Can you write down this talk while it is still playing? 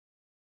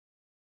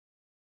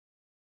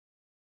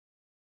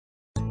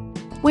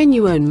When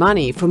you earn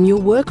money from your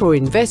work or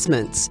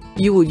investments,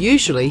 you will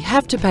usually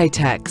have to pay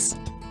tax.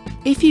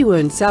 If you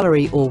earn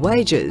salary or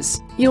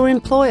wages, your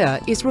employer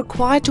is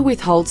required to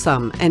withhold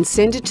some and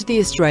send it to the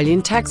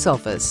Australian Tax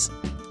Office.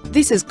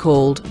 This is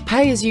called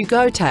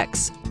pay-as-you-go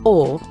tax,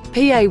 or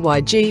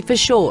PAYG for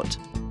short.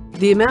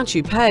 The amount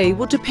you pay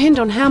will depend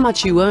on how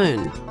much you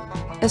earn.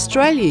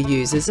 Australia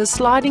uses a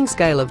sliding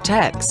scale of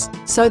tax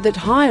so that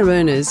higher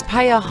earners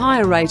pay a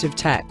higher rate of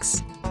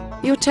tax.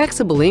 Your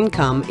taxable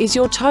income is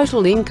your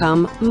total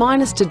income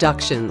minus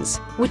deductions,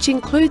 which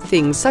include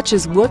things such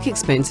as work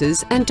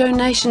expenses and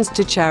donations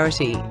to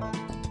charity.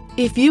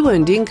 If you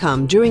earned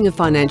income during a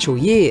financial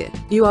year,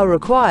 you are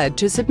required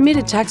to submit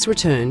a tax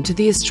return to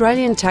the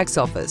Australian Tax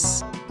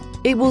Office.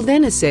 It will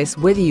then assess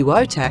whether you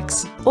owe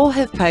tax or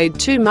have paid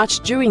too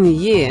much during the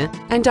year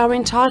and are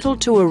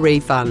entitled to a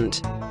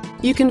refund.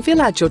 You can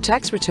fill out your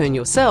tax return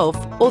yourself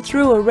or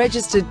through a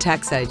registered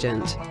tax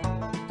agent.